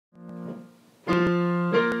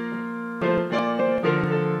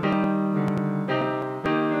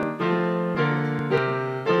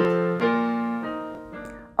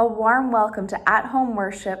warm welcome to at-home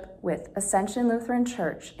worship with Ascension Lutheran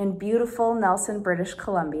Church in beautiful Nelson, British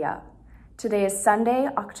Columbia. Today is Sunday,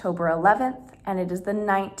 October 11th, and it is the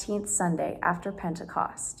 19th Sunday after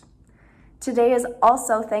Pentecost. Today is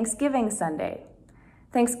also Thanksgiving Sunday.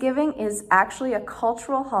 Thanksgiving is actually a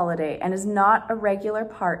cultural holiday and is not a regular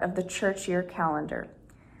part of the church year calendar.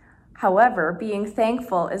 However, being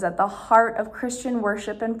thankful is at the heart of Christian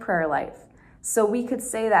worship and prayer life, so we could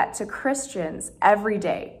say that to Christians every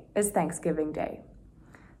day is Thanksgiving Day.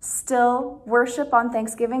 Still, worship on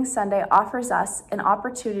Thanksgiving Sunday offers us an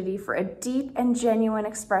opportunity for a deep and genuine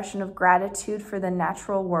expression of gratitude for the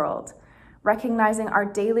natural world, recognizing our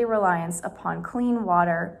daily reliance upon clean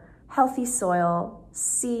water, healthy soil,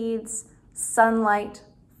 seeds, sunlight,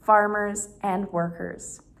 farmers, and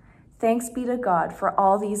workers. Thanks be to God for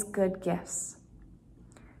all these good gifts.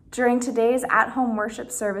 During today's at-home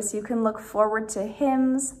worship service, you can look forward to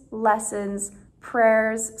hymns, lessons,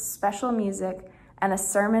 prayers, special music, and a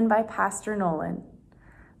sermon by Pastor Nolan.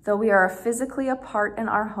 Though we are physically apart in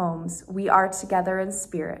our homes, we are together in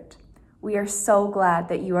spirit. We are so glad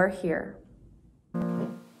that you are here.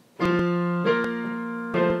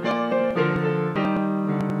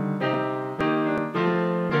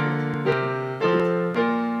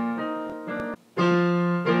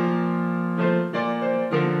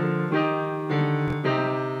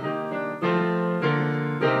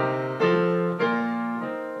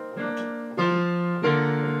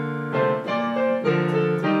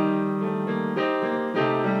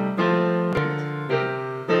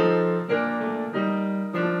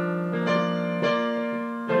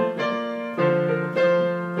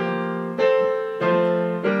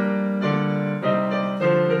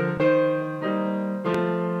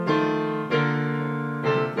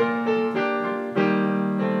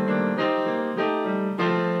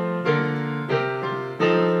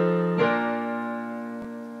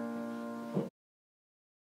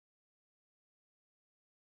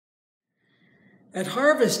 At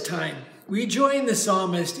harvest time, we join the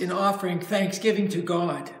psalmist in offering thanksgiving to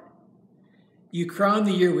God. You crown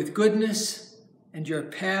the year with goodness, and your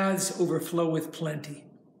paths overflow with plenty.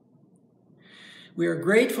 We are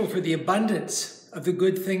grateful for the abundance of the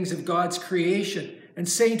good things of God's creation, and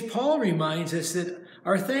St. Paul reminds us that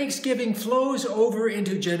our thanksgiving flows over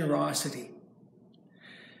into generosity.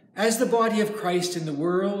 As the body of Christ in the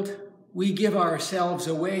world, we give ourselves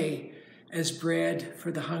away as bread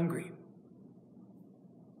for the hungry.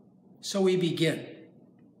 So we begin.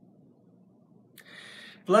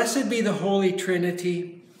 Blessed be the Holy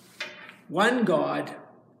Trinity, one God,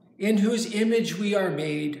 in whose image we are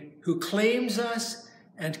made, who claims us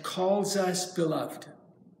and calls us beloved.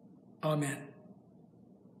 Amen.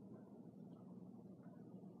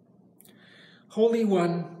 Holy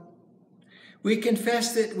One, we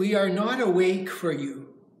confess that we are not awake for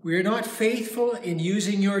you. We are not faithful in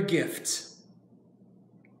using your gifts.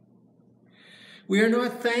 We are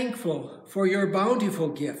not thankful for your bountiful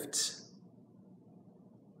gifts.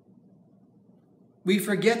 We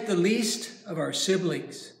forget the least of our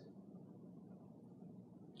siblings.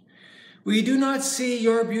 We do not see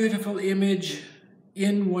your beautiful image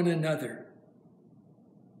in one another.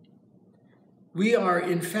 We are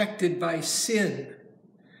infected by sin,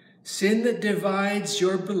 sin that divides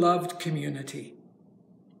your beloved community.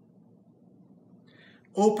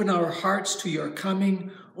 Open our hearts to your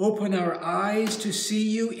coming. Open our eyes to see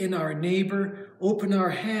you in our neighbor. Open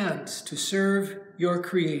our hands to serve your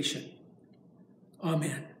creation.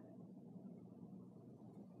 Amen.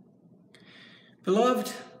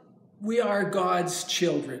 Beloved, we are God's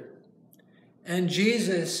children, and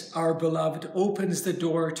Jesus, our beloved, opens the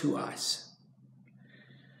door to us.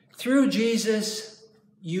 Through Jesus,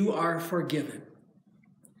 you are forgiven.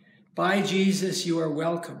 By Jesus, you are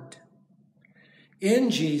welcomed. In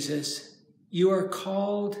Jesus, you are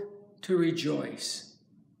called to rejoice.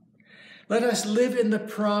 Let us live in the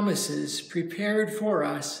promises prepared for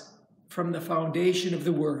us from the foundation of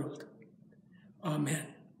the world. Amen.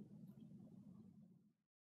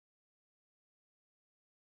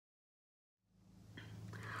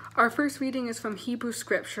 Our first reading is from Hebrew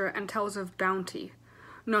Scripture and tells of bounty,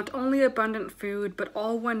 not only abundant food, but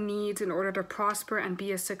all one needs in order to prosper and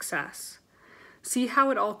be a success. See how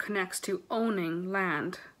it all connects to owning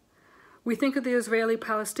land. We think of the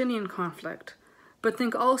Israeli-Palestinian conflict, but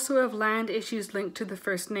think also of land issues linked to the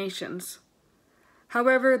First Nations.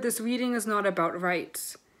 However, this reading is not about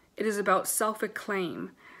rights. It is about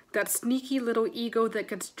self-acclaim, that sneaky little ego that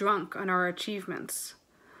gets drunk on our achievements.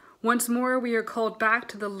 Once more, we are called back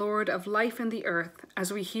to the Lord of life and the earth,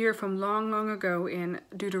 as we hear from long, long ago in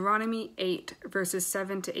Deuteronomy 8, verses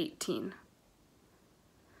 7 to 18.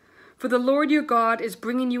 For the Lord your God is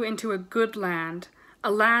bringing you into a good land, a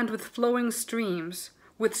land with flowing streams,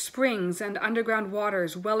 with springs and underground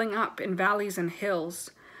waters welling up in valleys and hills,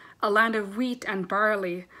 a land of wheat and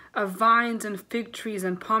barley, of vines and fig trees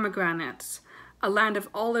and pomegranates, a land of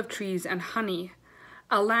olive trees and honey,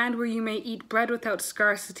 a land where you may eat bread without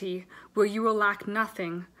scarcity, where you will lack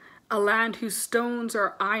nothing, a land whose stones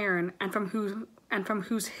are iron, and from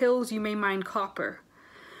whose hills you may mine copper.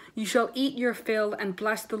 You shall eat your fill and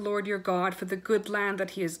bless the Lord your God for the good land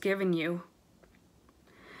that he has given you.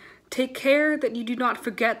 Take care that you do not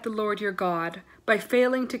forget the Lord your God by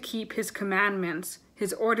failing to keep his commandments,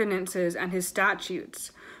 his ordinances, and his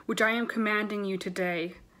statutes, which I am commanding you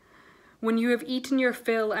today. When you have eaten your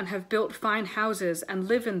fill and have built fine houses and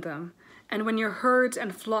live in them, and when your herds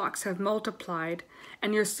and flocks have multiplied,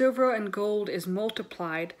 and your silver and gold is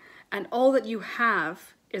multiplied, and all that you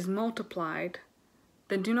have is multiplied,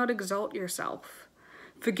 then do not exalt yourself,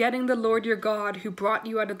 forgetting the Lord your God, who brought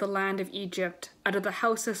you out of the land of Egypt, out of the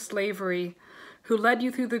house of slavery, who led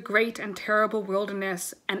you through the great and terrible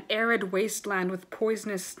wilderness, an arid wasteland with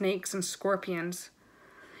poisonous snakes and scorpions.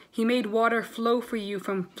 He made water flow for you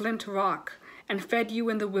from flint rock, and fed you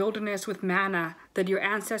in the wilderness with manna that your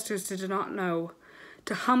ancestors did not know,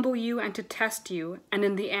 to humble you and to test you, and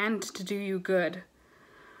in the end to do you good.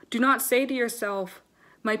 Do not say to yourself,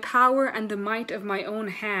 my power and the might of my own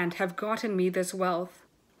hand have gotten me this wealth.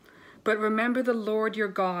 But remember the Lord your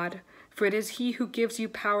God, for it is he who gives you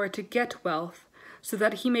power to get wealth, so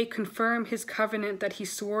that he may confirm his covenant that he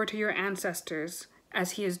swore to your ancestors,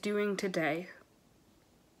 as he is doing today.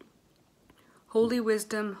 Holy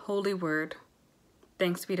wisdom, holy word.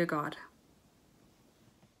 Thanks be to God.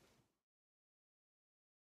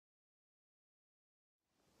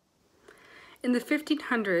 In the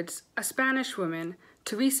 1500s, a Spanish woman,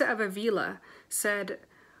 Teresa of Avila, said,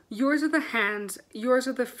 "Yours are the hands, yours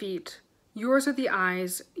are the feet, yours are the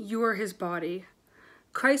eyes, you are his body.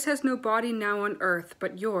 Christ has no body now on earth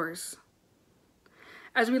but yours."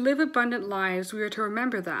 As we live abundant lives, we are to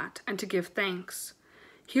remember that and to give thanks.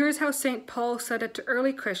 Here is how St. Paul said it to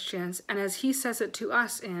early Christians, and as he says it to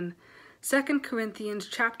us in 2 Corinthians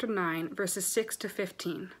chapter 9, verses 6 to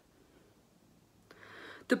 15.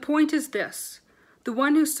 The point is this: the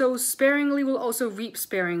one who sows sparingly will also reap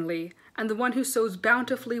sparingly, and the one who sows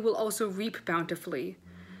bountifully will also reap bountifully.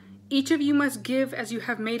 Each of you must give as you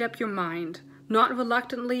have made up your mind, not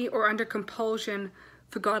reluctantly or under compulsion,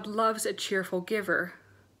 for God loves a cheerful giver.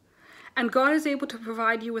 And God is able to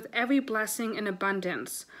provide you with every blessing in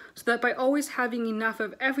abundance, so that by always having enough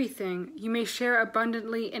of everything, you may share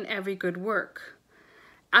abundantly in every good work.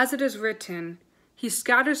 As it is written, he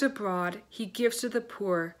scatters abroad, he gives to the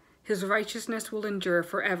poor, his righteousness will endure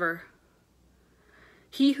forever.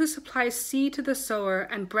 He who supplies seed to the sower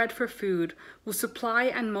and bread for food will supply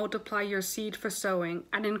and multiply your seed for sowing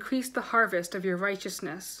and increase the harvest of your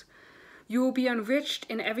righteousness. You will be enriched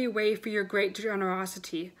in every way for your great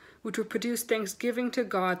generosity, which will produce thanksgiving to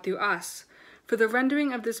God through us. For the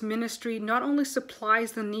rendering of this ministry not only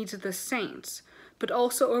supplies the needs of the saints, but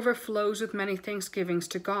also overflows with many thanksgivings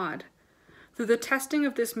to God. Through the testing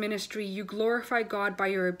of this ministry, you glorify God by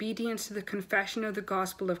your obedience to the confession of the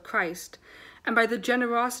gospel of Christ, and by the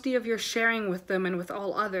generosity of your sharing with them and with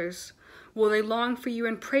all others. Will they long for you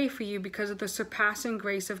and pray for you because of the surpassing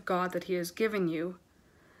grace of God that he has given you?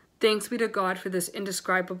 Thanks be to God for this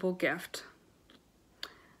indescribable gift.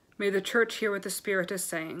 May the Church hear what the Spirit is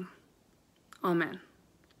saying. Amen.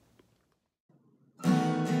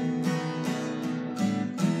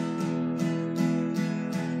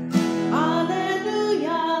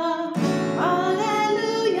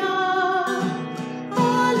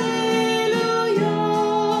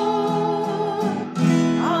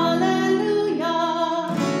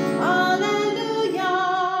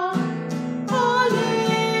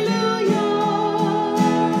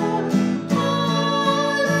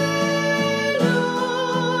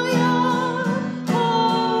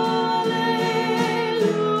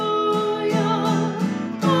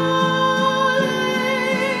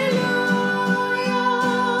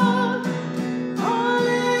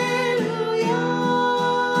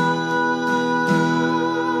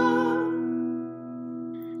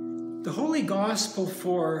 Gospel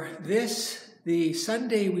for this, the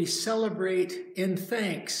Sunday we celebrate in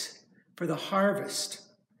thanks for the harvest,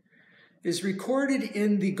 is recorded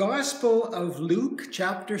in the Gospel of Luke,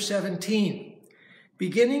 chapter 17,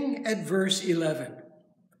 beginning at verse 11.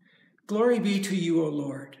 Glory be to you, O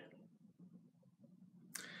Lord.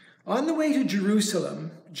 On the way to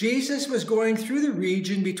Jerusalem, Jesus was going through the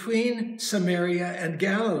region between Samaria and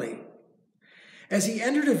Galilee. As he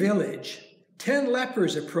entered a village, 10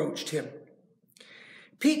 lepers approached him.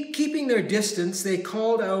 Keeping their distance, they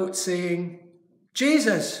called out, saying,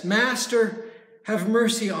 "Jesus, Master, have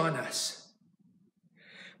mercy on us."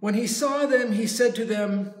 When he saw them, he said to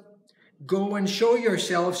them, "Go and show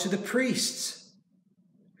yourselves to the priests."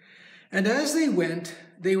 And as they went,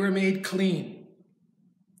 they were made clean.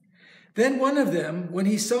 Then one of them, when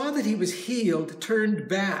he saw that he was healed, turned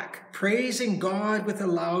back, praising God with a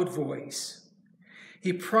loud voice.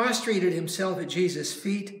 He prostrated himself at Jesus'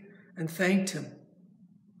 feet and thanked him.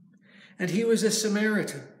 And he was a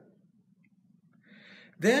Samaritan.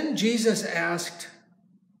 Then Jesus asked,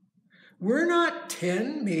 "Were not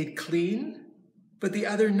 10 made clean? But the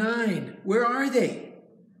other 9, where are they?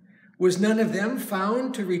 Was none of them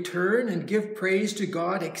found to return and give praise to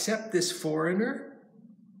God except this foreigner?"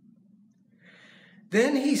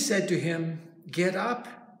 Then he said to him, "Get up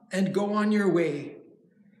and go on your way.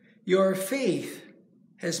 Your faith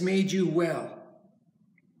has made you well."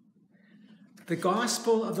 The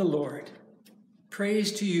Gospel of the Lord.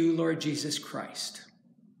 Praise to you, Lord Jesus Christ.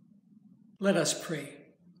 Let us pray.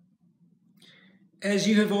 As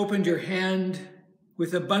you have opened your hand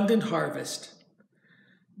with abundant harvest,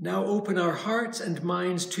 now open our hearts and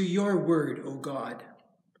minds to your word, O God.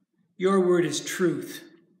 Your word is truth.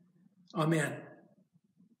 Amen.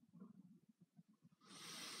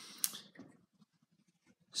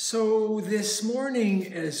 So this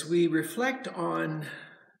morning, as we reflect on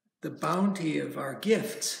the bounty of our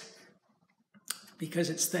gifts, because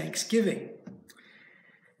it's Thanksgiving,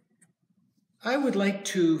 I would like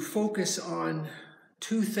to focus on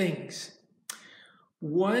 2 things.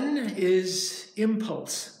 One is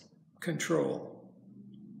impulse control,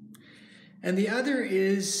 and the other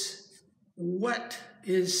is, what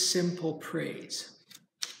is simple praise?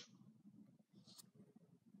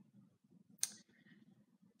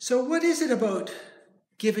 So what is it about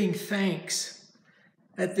giving thanks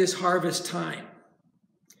at this harvest time?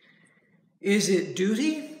 Is it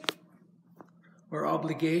duty or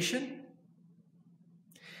obligation?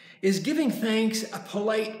 Is giving thanks a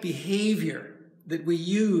polite behavior that we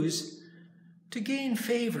use to gain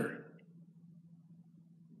favor?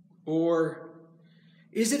 Or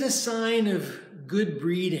is it a sign of good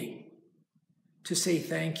breeding to say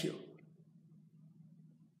thank you?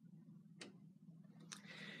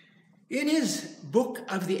 In his Book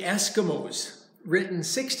of the Eskimos, written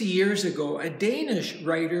 60 years ago, a Danish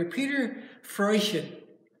writer, Peter Freuchen,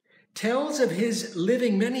 tells of his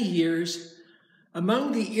living many years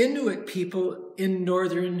among the Inuit people in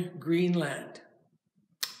northern Greenland.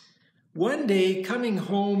 One day, coming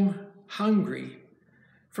home hungry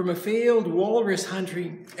from a failed walrus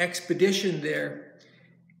hunting expedition there,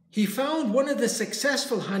 he found one of the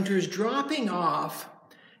successful hunters dropping off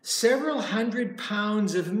several 100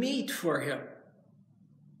 pounds of meat for him.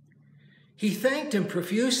 He thanked him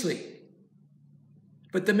profusely,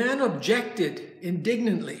 but the man objected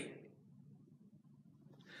indignantly.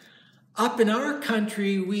 "Up in our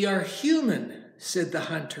country, we are human," said the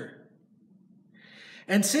hunter.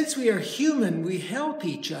 "And since we are human, we help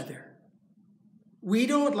each other. We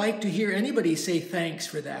don't like to hear anybody say thanks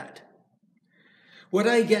for that. What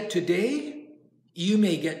I get today, you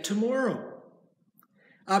may get tomorrow.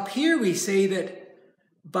 Up here, we say that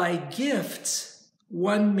by gifts,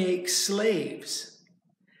 one makes slaves,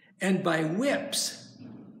 and by whips,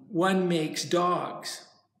 one makes dogs."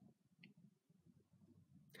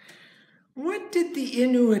 What did the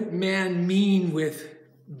Inuit man mean with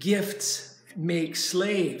gifts make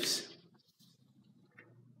slaves?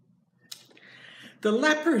 The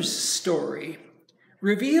leper's story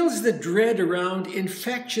reveals the dread around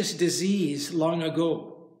infectious disease long ago.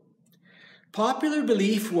 Popular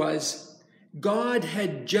belief was God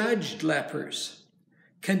had judged lepers,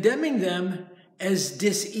 condemning them as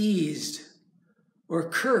diseased or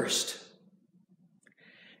cursed.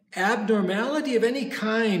 Abnormality of any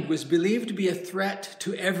kind was believed to be a threat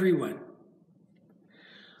to everyone.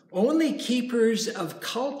 Only keepers of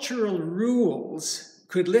cultural rules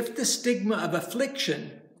could lift the stigma of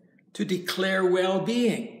affliction to declare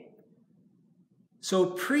well-being. So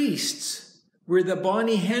priests were the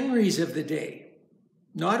Bonnie Henrys of the day,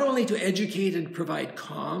 not only to educate and provide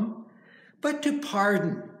calm, but to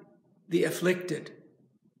pardon the afflicted.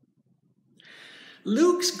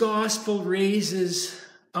 Luke's gospel raises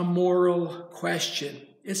a moral question.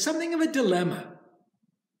 It's something of a dilemma.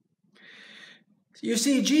 You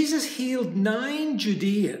see, Jesus healed 9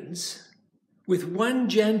 Judeans with 1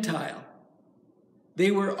 Gentile.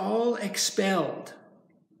 They were all expelled.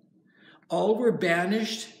 All were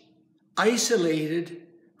banished, isolated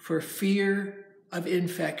for fear of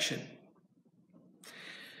infection.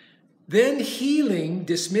 Then healing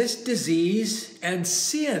dismissed disease and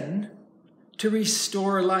sin to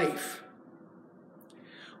restore life.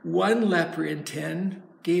 1 leper in 10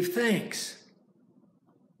 gave thanks.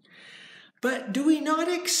 But do we not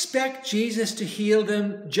expect Jesus to heal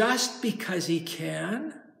them just because he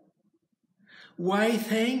can? Why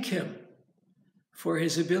thank him for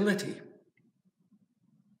his ability?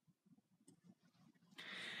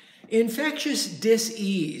 Infectious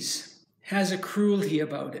dis-ease has a cruelty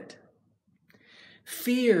about it.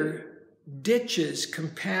 Fear ditches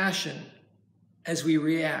compassion as we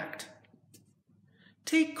react.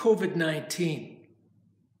 Take COVID-19.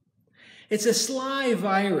 It's a sly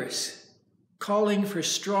virus calling for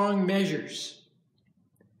strong measures.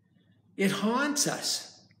 It haunts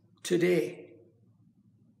us today.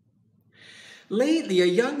 Lately, a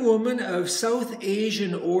young woman of South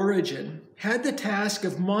Asian origin had the task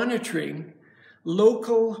of monitoring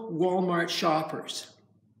local Walmart shoppers.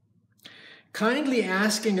 Kindly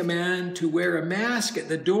asking a man to wear a mask at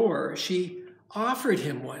the door, she offered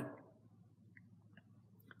him one.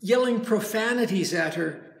 Yelling profanities at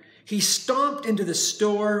her, he stomped into the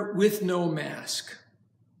store with no mask.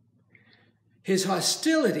 His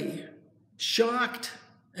hostility shocked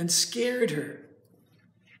and scared her.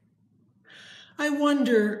 I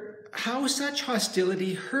wonder how such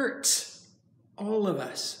hostility hurts all of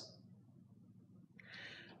us.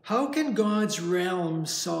 How can God's realm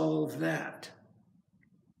solve that?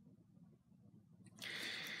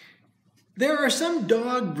 There are some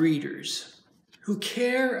dog breeders who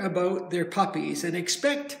care about their puppies and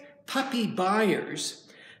expect puppy buyers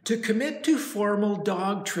to commit to formal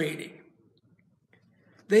dog training.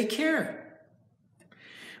 They care.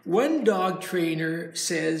 One dog trainer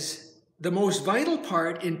says the most vital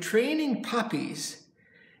part in training puppies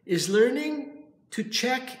is learning to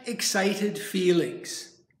check excited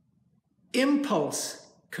feelings, impulse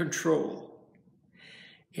control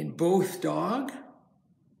in both dog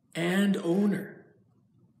and owner.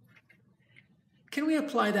 Can we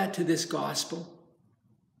apply that to this gospel?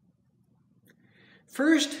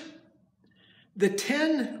 First, the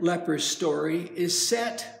 10 lepers story is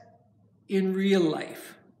set in real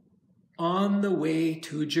life, on the way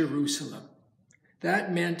to Jerusalem.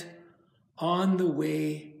 That meant on the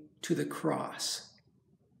way to the cross.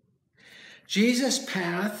 Jesus'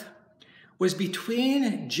 path was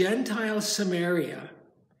between Gentile Samaria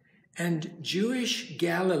and Jewish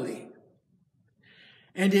Galilee.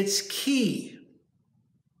 And it's key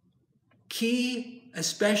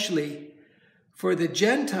especially for the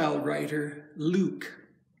Gentile writer Luke.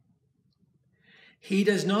 He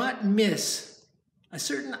does not miss a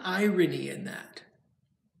certain irony in that.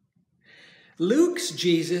 Luke's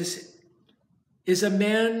Jesus is a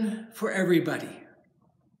man for everybody.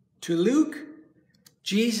 To Luke,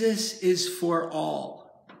 Jesus is for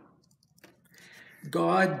all.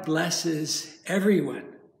 God blesses everyone.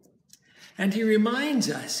 And he reminds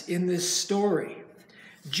us in this story,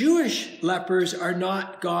 Jewish lepers are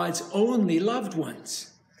not God's only loved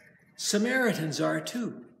ones. Samaritans are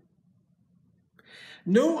too.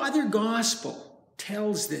 No other gospel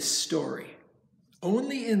tells this story,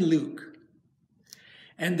 only in Luke.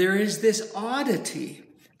 And there is this oddity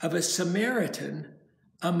of a Samaritan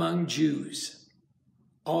among Jews,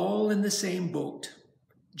 all in the same boat,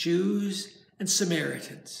 Jews and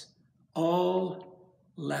Samaritans, all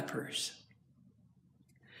lepers.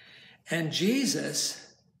 And Jesus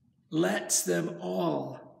lets them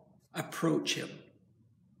all approach him.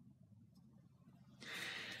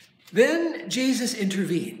 Then Jesus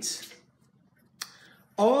intervenes.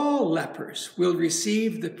 All lepers will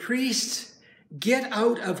receive the priest's get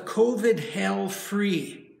out of COVID hell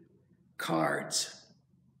free cards.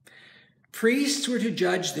 Priests were to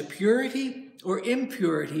judge the purity or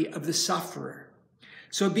impurity of the sufferer.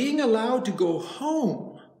 So being allowed to go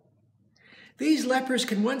home, these lepers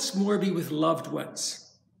can once more be with loved ones.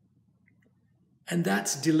 And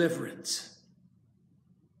that's deliverance.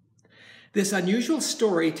 This unusual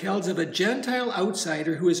story tells of a Gentile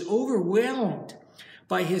outsider who is overwhelmed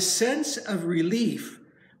by his sense of relief,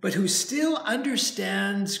 but who still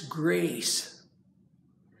understands grace.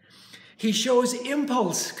 He shows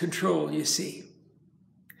impulse control, you see.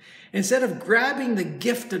 Instead of grabbing the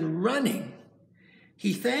gift and running,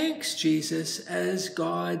 he thanks Jesus as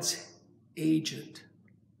God's agent.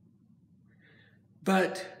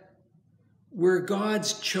 But were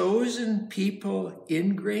God's chosen people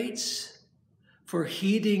ingrates for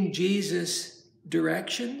heeding Jesus'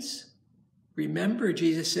 directions? Remember,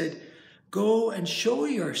 Jesus said, "Go and show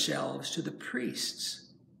yourselves to the priests."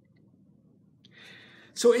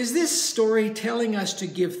 So is this story telling us to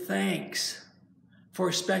give thanks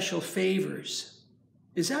for special favors?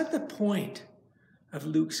 Is that the point of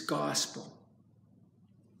Luke's gospel?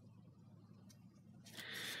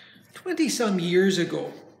 20-some years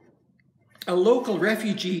ago, a local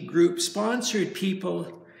refugee group sponsored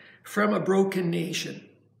people from a broken nation.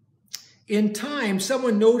 In time,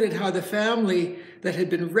 someone noted how the family that had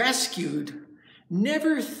been rescued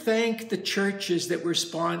never thanked the churches that were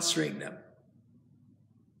sponsoring them.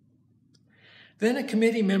 Then a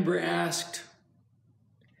committee member asked,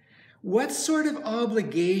 "What sort of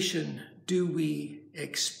obligation do we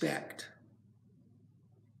expect?"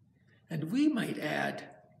 And we might add,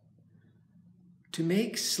 to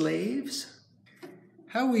make slaves?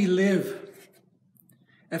 How we live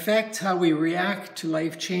affects how we react to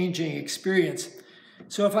life-changing experience.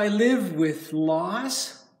 So if I live with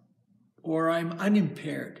loss, or I'm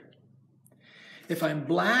unimpaired, if I'm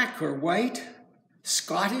black or white,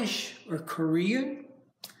 Scottish or Korean,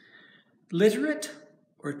 literate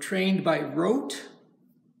or trained by rote,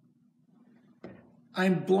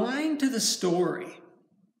 I'm blind to the story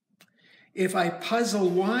if I puzzle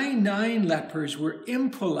why 9 lepers were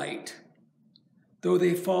impolite, though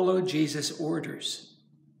they followed Jesus' orders.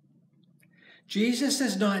 Jesus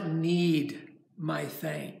does not need my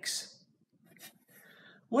thanks.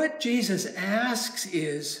 What Jesus asks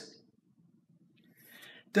is,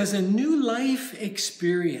 does a new life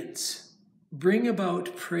experience bring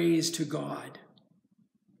about praise to God?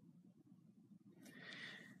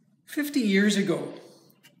 50 years ago,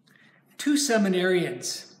 2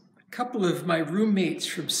 seminarians, a couple of my roommates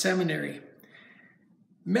from seminary,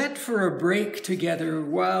 met for a break together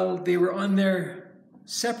while they were on their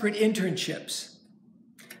separate internships.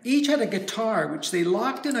 Each had a guitar, which they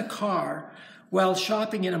locked in a car while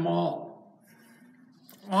shopping in a mall.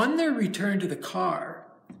 On their return to the car,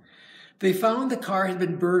 they found the car had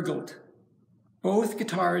been burgled. Both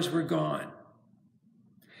guitars were gone.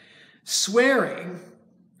 Swearing,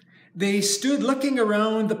 they stood looking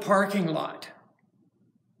around the parking lot.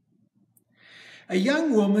 A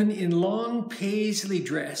young woman in long paisley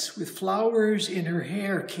dress with flowers in her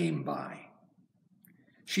hair came by.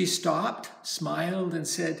 She stopped, smiled, and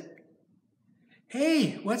said,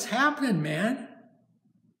 "Hey, what's happening, man?"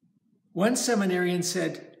 One seminarian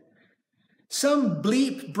said, "Some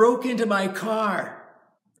bleep broke into my car,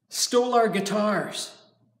 stole our guitars."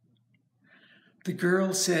 The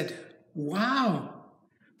girl said, "Wow,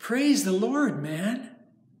 praise the Lord, man.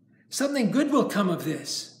 Something good will come of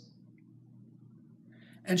this."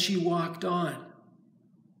 And she walked on.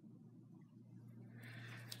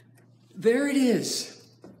 There it is,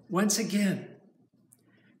 once again.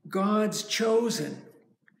 God's chosen,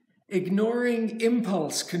 ignoring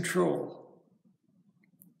impulse control.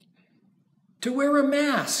 To wear a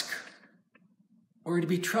mask or to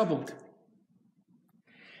be troubled.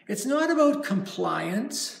 It's not about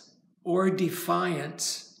compliance or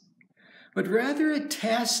defiance, but rather it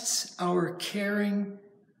tests our caring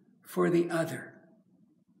for the other.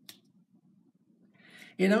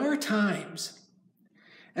 In our times,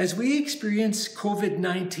 as we experience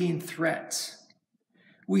COVID-19 threats,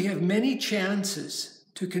 we have many chances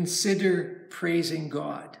to consider praising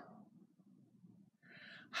God.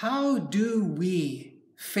 How do we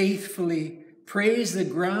faithfully praise the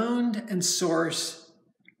ground and source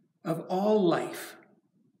of all life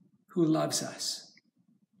who loves us?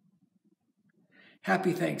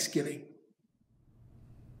 Happy Thanksgiving.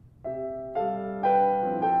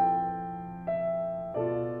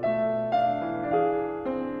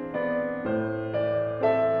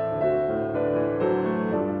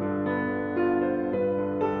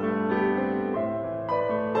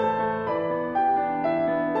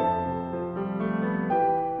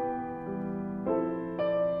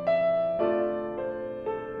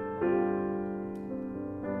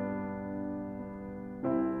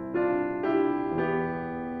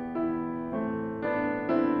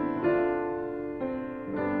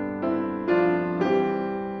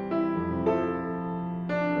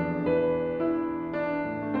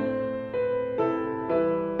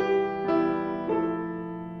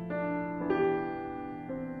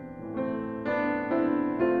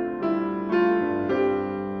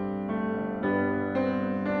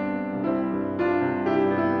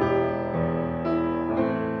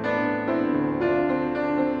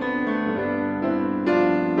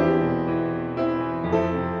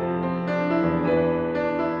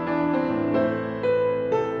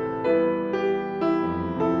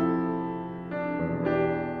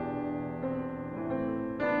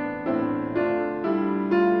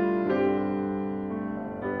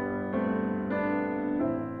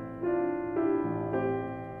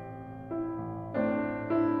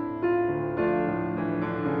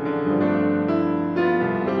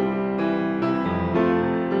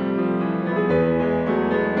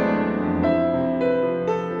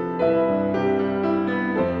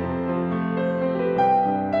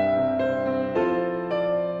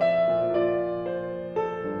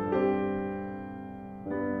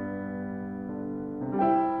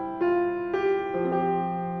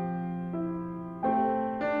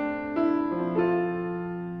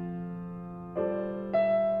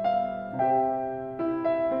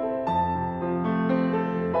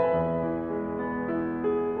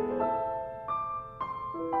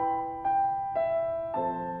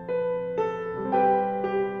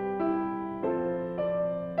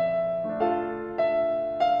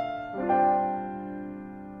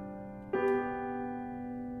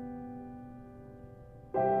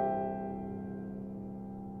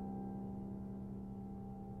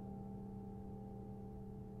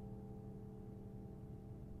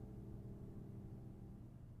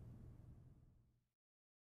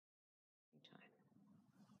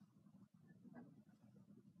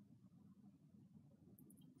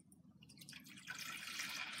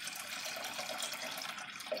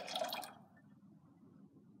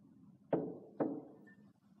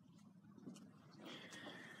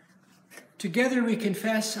 Together we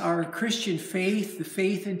confess our Christian faith, the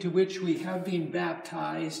faith into which we have been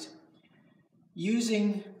baptized,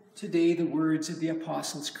 using today the words of the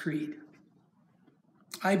Apostles' Creed.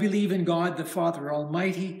 I believe in God the Father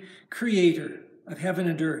Almighty, creator of heaven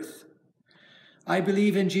and earth. I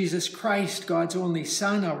believe in Jesus Christ, God's only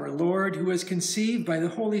Son, our Lord, who was conceived by the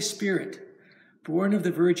Holy Spirit, born of the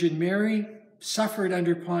Virgin Mary, suffered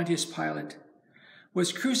under Pontius Pilate,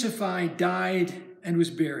 was crucified, died, and was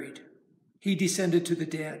buried. He descended to the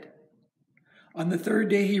dead. On the third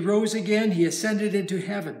day he rose again, he ascended into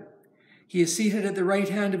heaven. He is seated at the right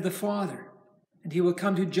hand of the Father, and he will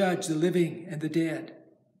come to judge the living and the dead.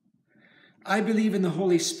 I believe in the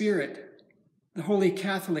Holy Spirit, the Holy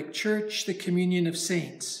Catholic Church, the communion of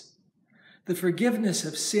saints, the forgiveness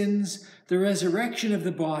of sins, the resurrection of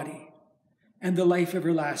the body, and the life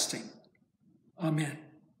everlasting. Amen.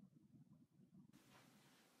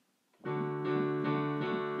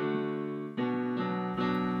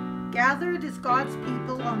 Gathered as God's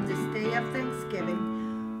people on this day of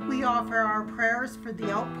Thanksgiving, we offer our prayers for the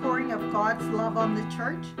outpouring of God's love on the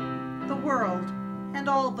church, the world, and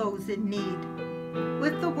all those in need.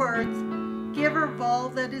 With the words, "Giver of all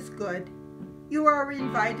that is good," you are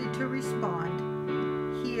invited to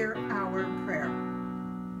respond. Hear our prayer.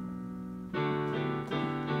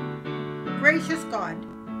 Gracious God,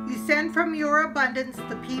 you send from your abundance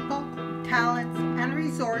the people, talents, and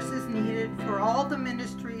resources needed for all the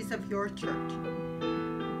ministries of your church.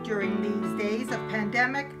 During these days of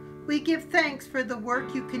pandemic, we give thanks for the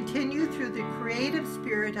work you continue through the creative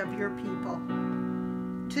spirit of your people.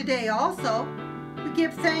 Today also, we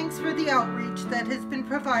give thanks for the outreach that has been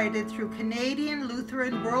provided through Canadian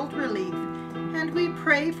Lutheran World Relief, and we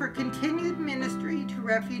pray for continued ministry to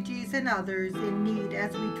refugees and others in need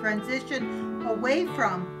as we transition away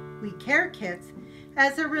from We Care Kits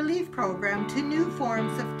as a relief program to new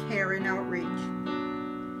forms of care and outreach.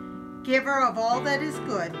 Giver of all that is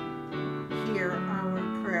good, hear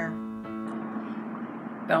our prayer.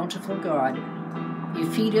 Bountiful God, you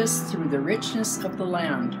feed us through the richness of the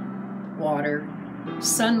land, water,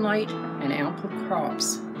 sunlight, and ample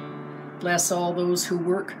crops. Bless all those who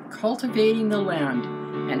work cultivating the land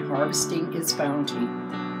and harvesting its bounty,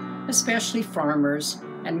 especially farmers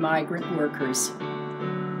and migrant workers.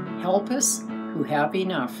 Help us who have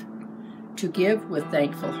enough to give with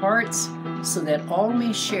thankful hearts so that all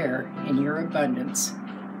may share in your abundance.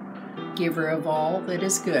 Giver of all that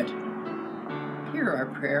is good, hear our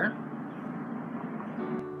prayer.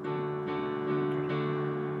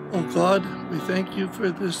 O God, we thank you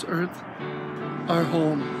for this earth, our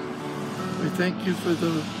home. We thank you for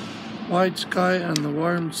the wide sky and the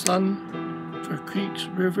warm sun, for creeks,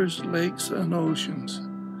 rivers, lakes, and oceans.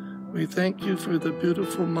 We thank you for the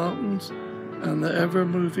beautiful mountains and the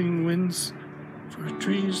ever-moving winds, for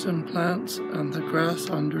trees and plants and the grass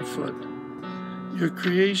underfoot. Your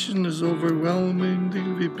creation is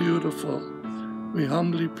overwhelmingly beautiful. We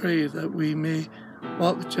humbly pray that we may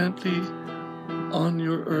walk gently on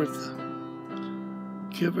your earth.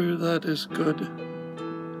 Giver that is good,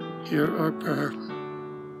 hear our prayer.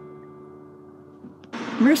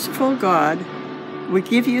 Merciful God, we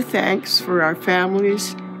give you thanks for our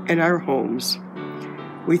families and our homes.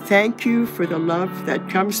 We thank you for the love that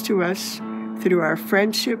comes to us through our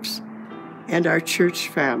friendships and our church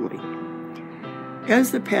family.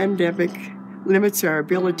 As the pandemic limits our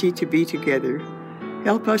ability to be together,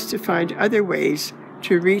 help us to find other ways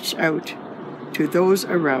to reach out to those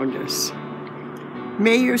around us.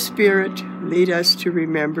 May your Spirit lead us to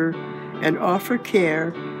remember and offer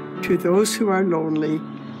care to those who are lonely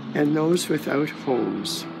and those without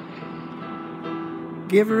homes.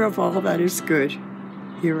 Giver of all that is good,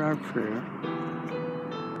 hear our prayer.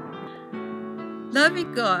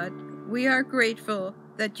 Loving God, we are grateful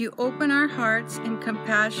that you open our hearts in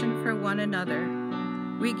compassion for one another.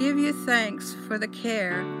 We give you thanks for the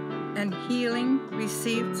care and healing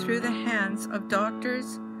received through the hands of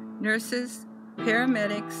doctors, nurses,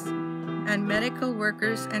 paramedics, and medical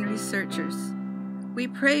workers and researchers. We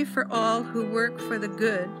pray for all who work for the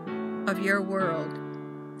good of your world.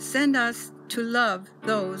 Send us to love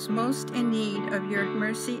those most in need of your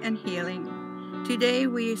mercy and healing. Today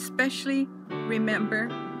we especially remember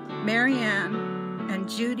Marianne and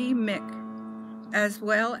Judy Mick, as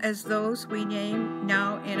well as those we name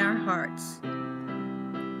now in our hearts.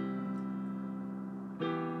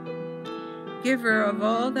 Giver of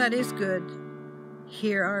all that is good,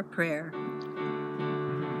 hear our prayer.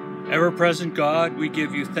 Ever-present God, we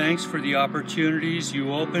give you thanks for the opportunities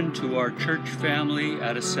you open to our church family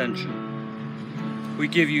at Ascension. We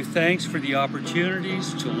give you thanks for the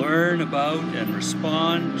opportunities to learn about and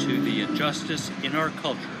respond to the injustice in our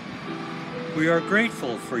culture. We are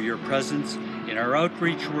grateful for your presence in our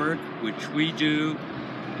outreach work, which we do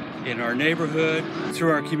in our neighborhood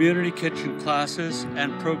through our community kitchen classes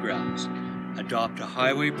and programs, Adopt a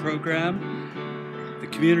Highway program, the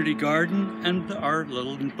community garden, and our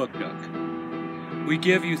little book nook. We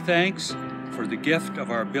give you thanks for the gift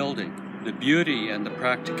of our building, the beauty and the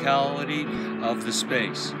practicality of the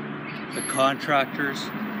space, the contractors,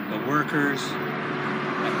 the workers,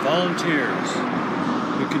 and volunteers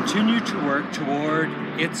who continue to work toward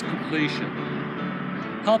its completion.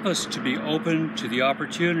 Help us to be open to the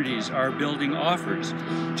opportunities our building offers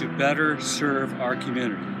to better serve our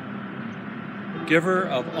community. Giver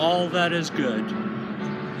of all that is good,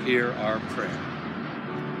 hear our prayer.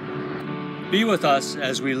 Be with us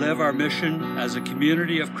as we live our mission as a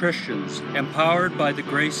community of Christians, empowered by the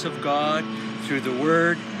grace of God through the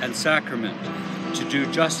Word and Sacrament, to do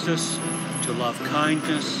justice, to love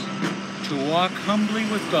kindness, to walk humbly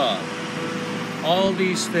with God. All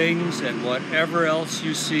these things and whatever else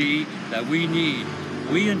you see that we need,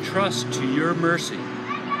 we entrust to your mercy.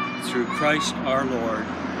 Through Christ our Lord.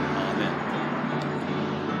 Amen.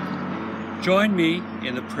 Join me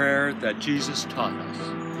in the prayer that Jesus taught us,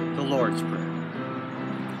 the Lord's Prayer.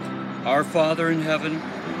 Our Father in heaven,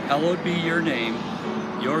 hallowed be your name.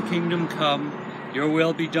 Your kingdom come, your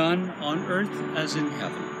will be done on earth as in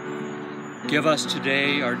heaven. Give us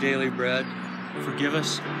today our daily bread. Forgive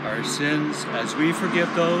us our sins as we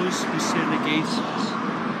forgive those who sin against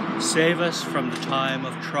us. Save us from the time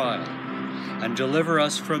of trial and deliver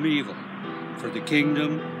us from evil. For the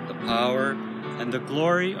kingdom, the power, and the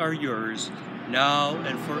glory are yours, now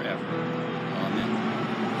and forever. Amen.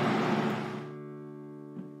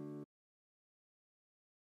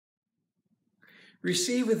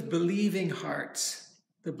 Receive with believing hearts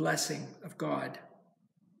the blessing of God.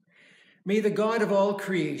 May the God of all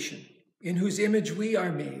creation, in whose image we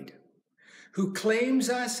are made, who claims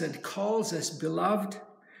us and calls us beloved,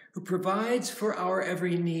 who provides for our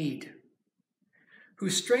every need,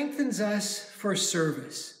 who strengthens us for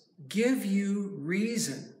service, give you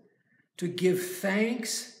reason to give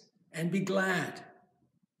thanks and be glad.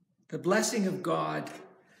 The blessing of God,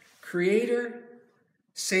 Creator,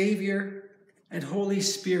 Savior, and Holy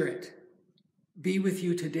Spirit, be with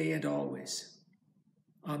you today and always.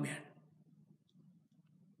 Amen.